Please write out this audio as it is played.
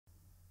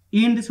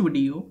In this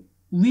video,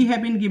 we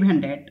have been given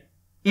that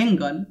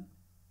angle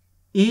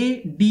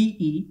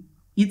ADE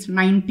is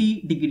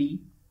 90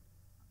 degree,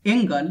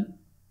 angle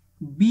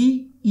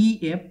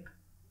BEF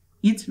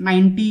is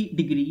 90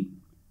 degree,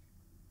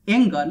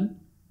 angle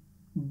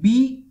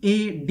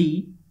BAD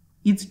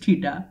is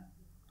theta,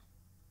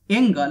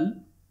 angle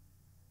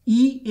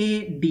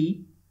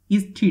EAD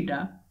is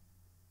theta,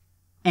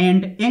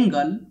 and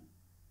angle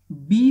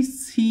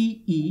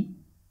BCE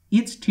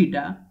is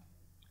theta,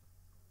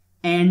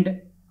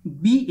 and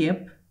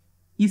BF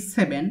is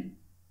 7,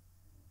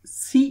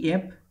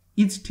 CF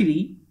is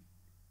 3,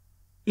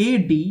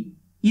 AD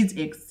is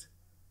x.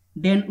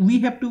 Then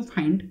we have to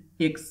find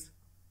x.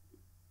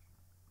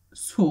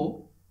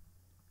 So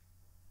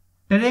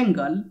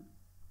triangle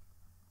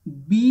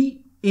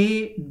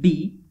BAD,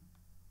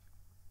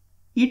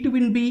 it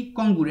will be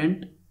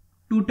congruent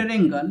to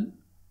triangle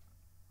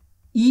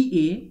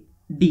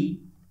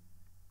EAD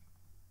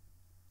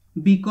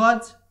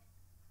because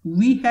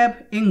we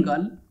have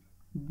angle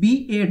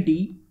BAD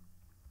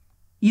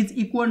is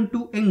equal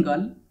to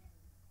angle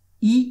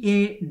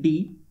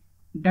EAD,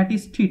 that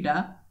is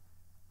theta,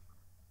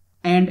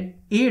 and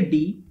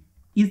AD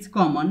is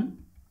common,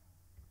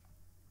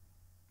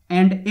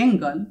 and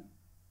angle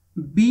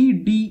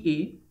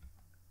BDA,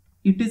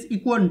 it is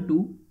equal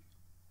to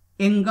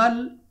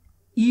angle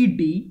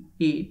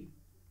EDA,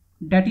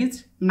 that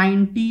is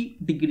 90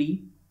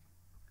 degree.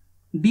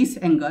 This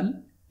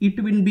angle,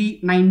 it will be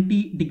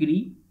 90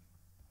 degree.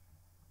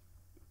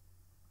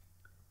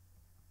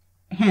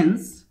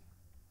 Hence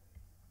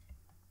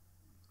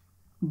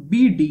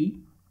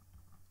BD,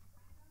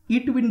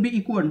 it will be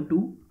equal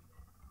to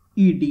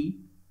ED.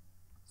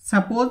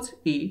 Suppose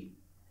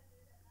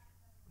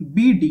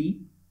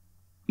BD,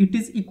 it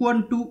is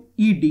equal to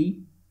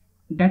ED,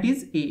 that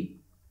is A.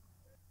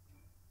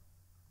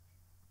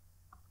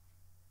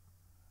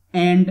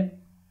 And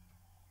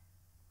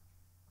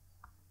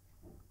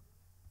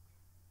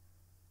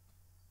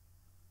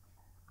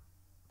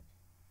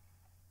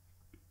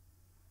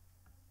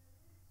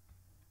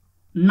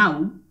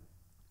now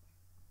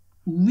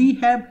we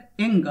have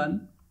angle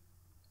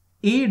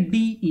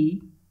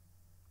ADE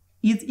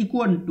is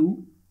equal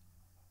to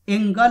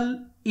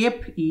angle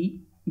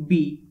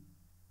FEB,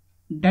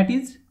 that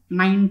is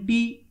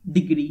 90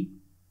 degree.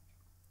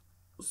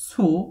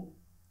 So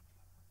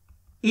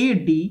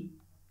AD,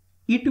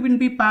 it will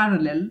be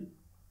parallel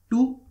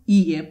to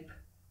EF.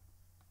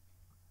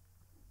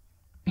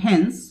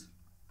 Hence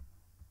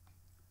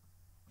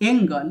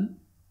angle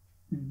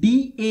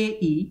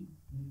DAE,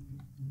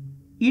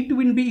 it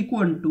will be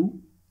equal to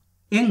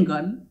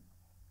angle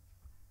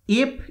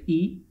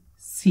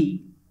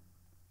FEC,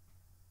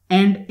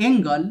 and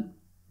angle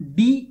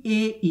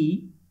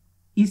DAE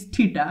is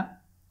theta,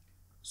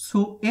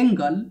 so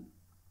angle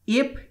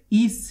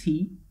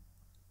FEC,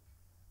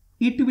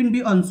 it will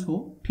be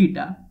also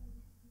theta.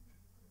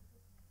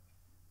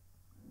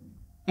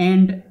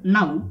 And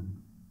now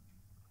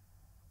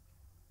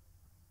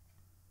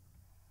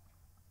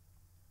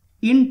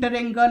in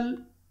triangle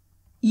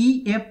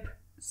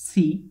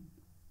EFC,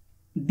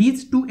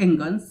 these two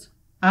angles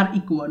are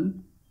equal,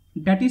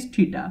 that is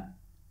theta.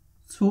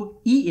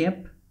 So EF,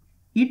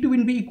 it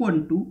will be equal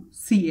to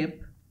CF,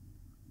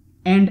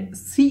 and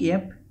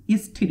CF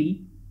is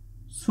 3.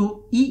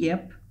 So EF,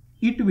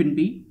 it will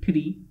be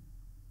 3.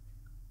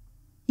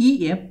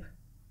 EF,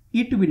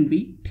 it will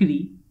be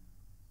 3.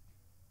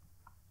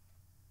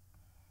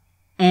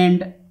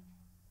 And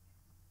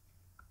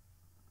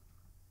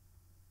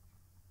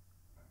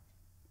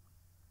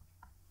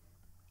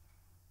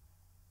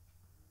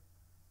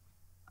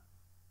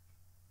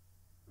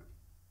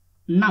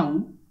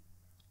now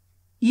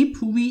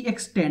if we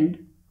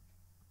extend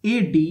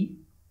AD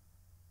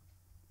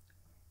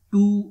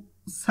to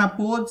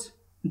suppose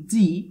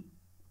G,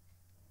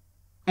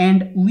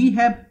 and we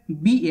have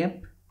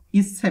BF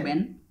is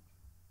 7,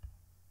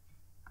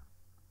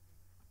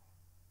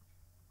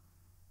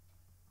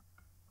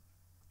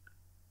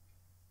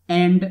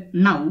 and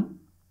now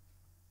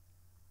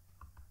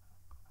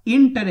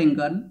in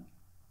triangle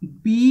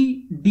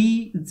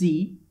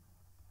BDG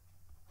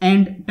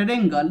and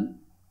triangle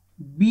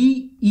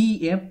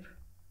BEF,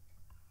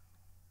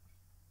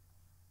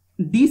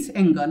 this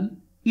angle,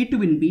 it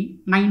will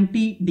be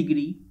 90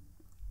 degree.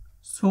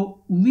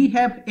 So we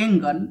have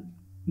angle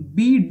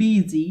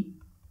BDG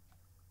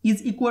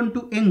is equal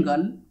to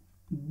angle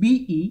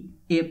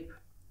BEF,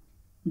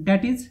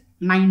 that is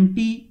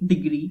 90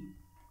 degree,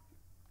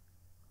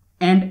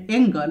 and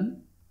angle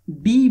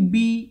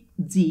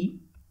DBG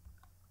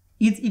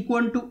is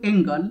equal to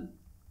angle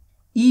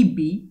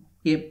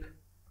EBF,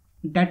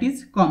 that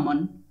is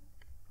common.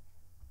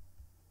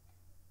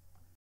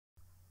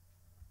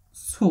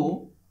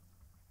 So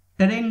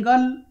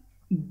triangle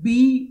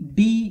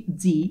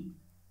BDG,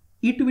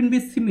 it will be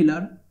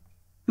similar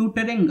to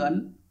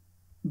triangle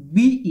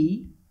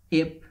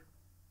BEF.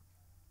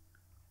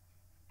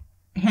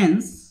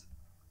 Hence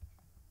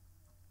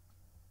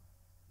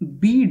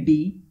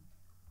BD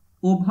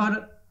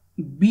over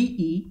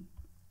BE,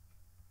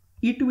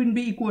 it will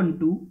be equal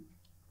to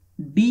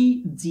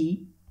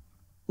DG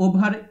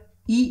over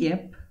EF,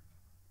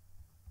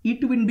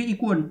 it will be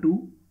equal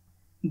to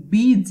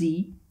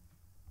BG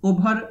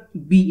over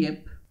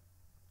BF,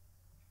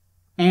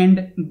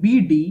 and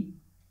BD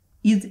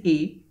is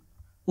A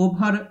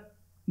over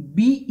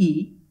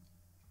BE,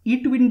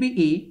 it will be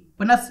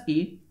A plus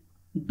A,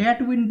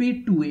 that will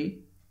be 2A,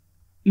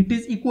 it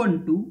is equal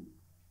to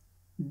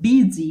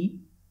DG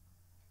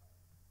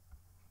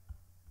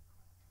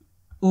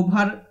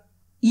over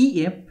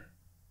EF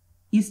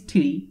is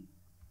 3,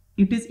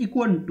 it is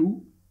equal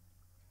to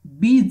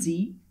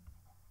BG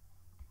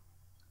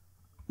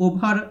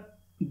over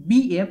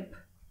BF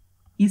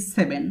is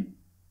 7,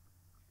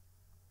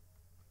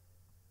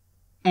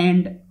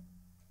 and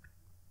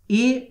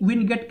A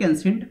will get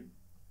cancelled,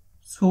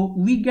 so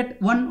we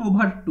get 1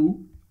 over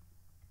 2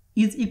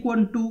 is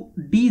equal to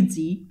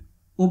DG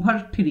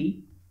over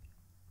 3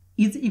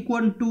 is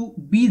equal to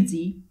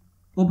BG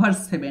over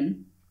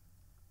 7.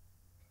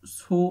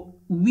 So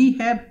we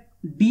have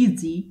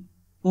DG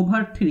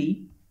over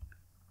 3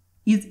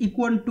 is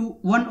equal to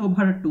 1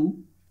 over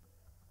 2.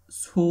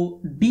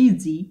 So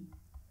DG,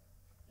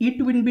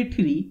 it will be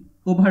 3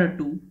 over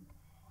 2.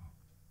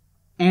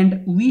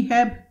 And we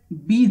have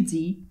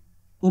BG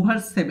over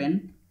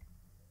 7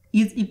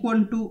 is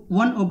equal to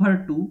 1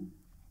 over 2.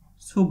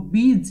 So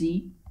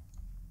BG,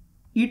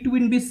 it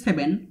will be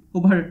 7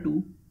 over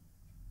 2.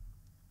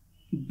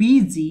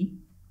 BG,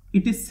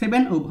 it is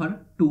 7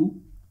 over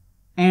 2.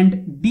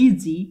 And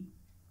DG,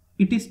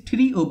 it is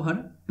 3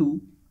 over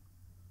 2.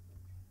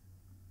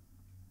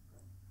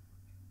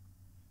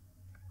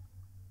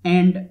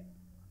 And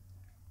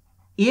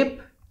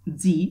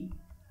FG,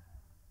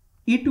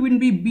 it will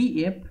be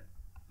BF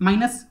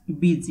minus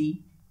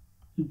BG,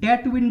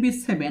 that will be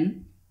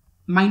 7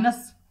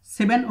 minus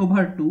 7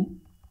 over 2,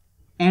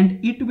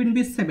 and it will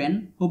be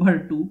 7 over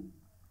 2.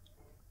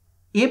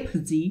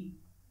 FG,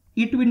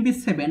 it will be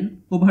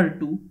 7 over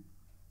 2,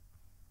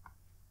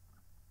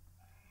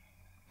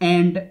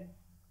 and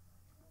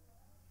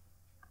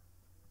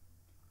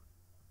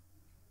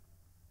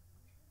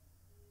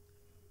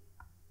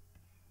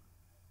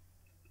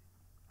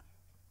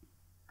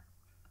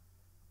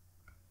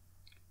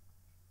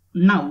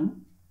now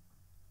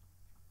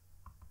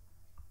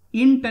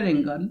in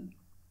triangle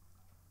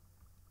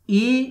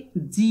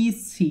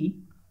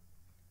AGC,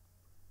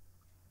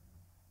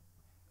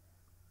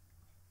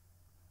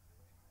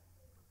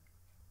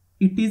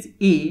 it is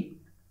A,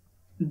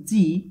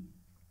 G,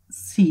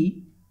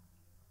 C,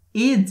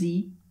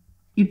 AG,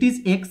 it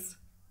is X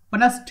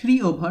plus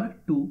 3 over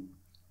 2.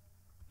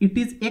 It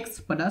is X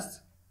plus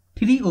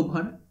 3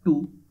 over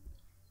 2.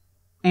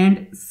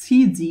 And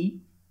CG,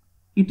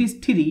 it is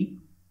 3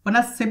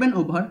 plus 7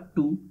 over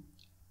 2.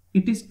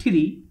 It is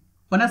 3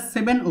 plus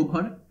 7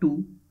 over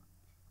 2.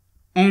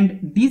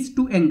 And these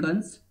two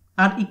angles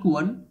are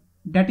equal,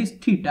 that is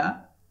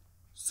theta.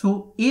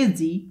 So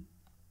AG,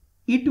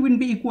 it will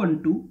be equal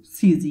to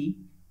CG.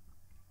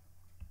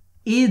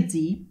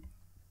 AG,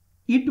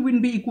 it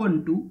will be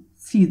equal to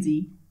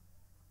CG.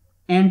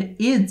 And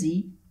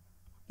AG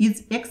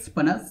is X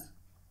plus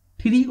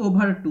 3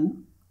 over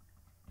 2.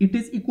 It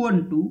is equal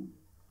to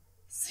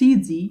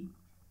CG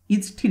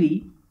is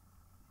 3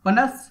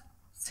 plus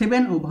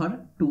 7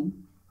 over 2.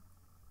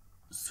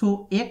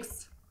 So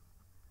X,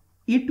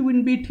 it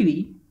will be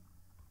 3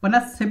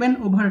 plus 7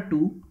 over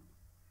 2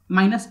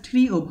 minus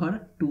 3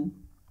 over 2.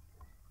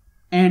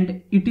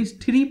 And it is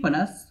 3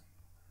 plus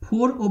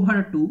 4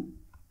 over 2.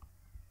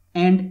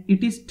 And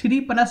it is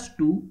 3 plus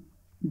 2,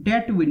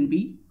 that will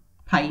be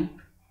 5.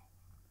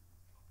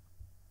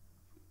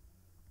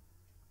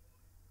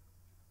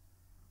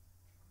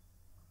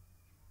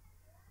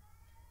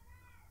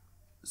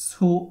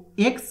 So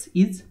X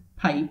is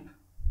 5.